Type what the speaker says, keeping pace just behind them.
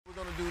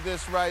do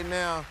this right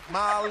now.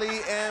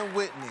 Molly and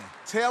Whitney,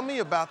 tell me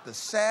about the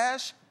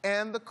sash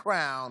and the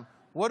crown.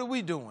 What are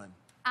we doing?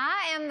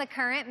 I am the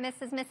current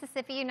Mrs.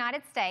 Mississippi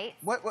United States.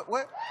 What? It's a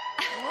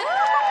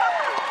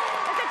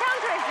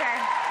tongue twister.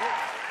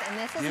 And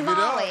this is Give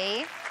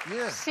Molly.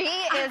 Yes. She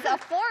is a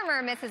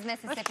former Mrs.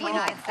 Mississippi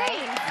United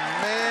States.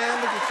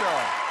 Man, look at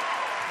y'all.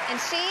 And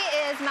she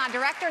is my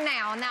director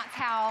now, and that's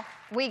how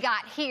we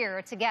got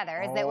here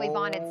together, is that we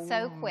bonded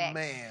so quick.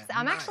 Man, so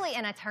I'm actually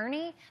an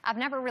attorney. I've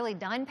never really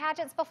done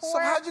pageants before. So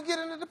how'd you get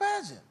into the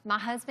pageant? My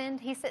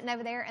husband, he's sitting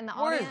over there in the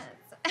Where audience.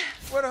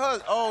 Where the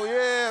husband? Oh,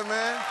 yeah,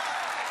 man.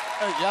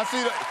 Hey, y'all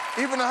see that?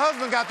 Even the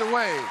husband got the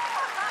wave.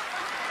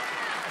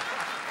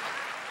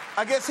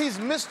 I guess he's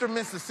Mr.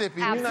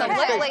 Mississippi.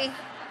 Absolutely.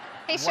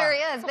 He sure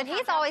is, but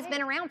he's always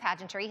been around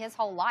pageantry his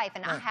whole life,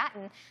 and I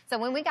hadn't. So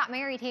when we got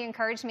married, he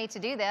encourage me to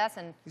do this,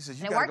 and he said,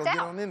 it worked out. Get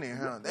on in there,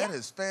 huh? That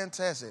is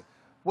fantastic.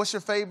 What's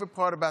your favorite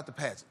part about the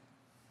pageant?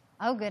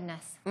 Oh,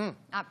 goodness.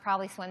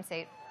 Probably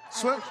swimsuit.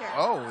 Swim? For sure.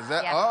 Oh, is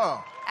that? Yeah.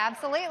 Oh.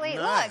 Absolutely.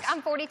 Nice. Look,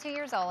 I'm 42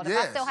 years old. If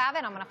Yes. I still have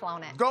it, I'm going to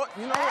flaunt it. Go,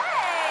 you know what?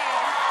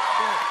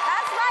 Hey!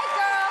 That's right,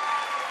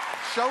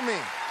 girl. Show me.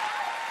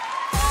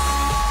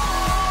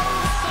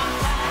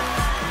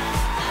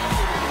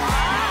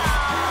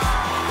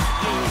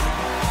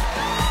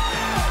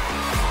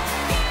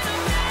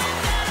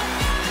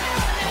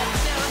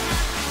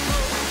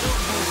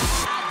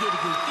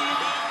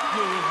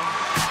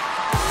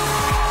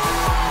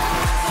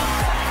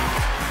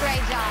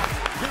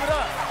 Give it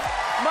up.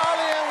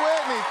 Molly and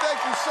Whitney, thank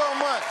you so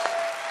much.